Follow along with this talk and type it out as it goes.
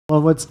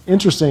Well, what's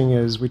interesting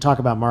is we talk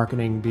about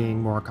marketing being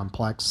more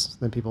complex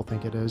than people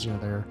think it is.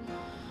 They're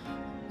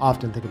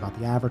often think about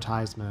the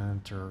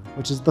advertisement,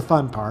 which is the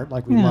fun part.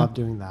 Like we love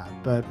doing that,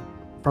 but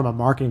from a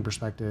marketing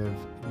perspective,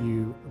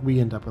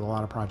 we end up with a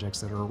lot of projects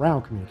that are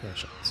around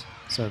communications.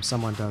 So if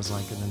someone does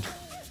like an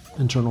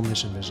internal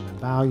mission, vision, and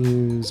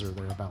values, or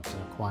they're about to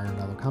acquire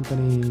another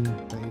company,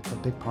 it's a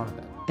big part of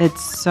it.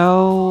 It's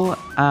so,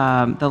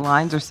 the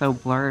lines are so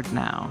blurred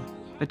now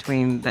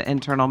between the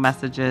internal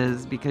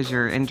messages, because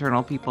your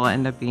internal people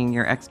end up being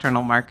your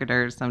external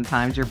marketers,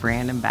 sometimes your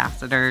brand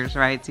ambassadors,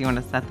 right? So you want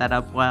to set that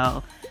up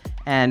well.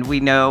 And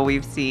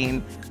we've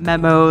seen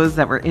memos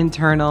that were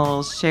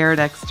internal, shared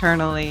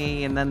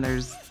externally, and then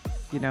there's,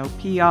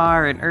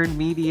 PR and earned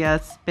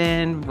media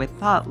spin with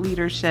thought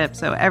leadership.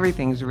 So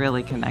everything's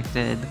really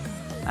connected.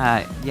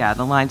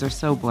 The lines are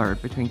so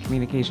blurred between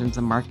communications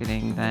and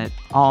marketing that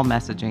all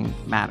messaging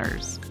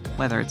matters,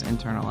 whether it's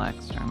internal or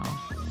external.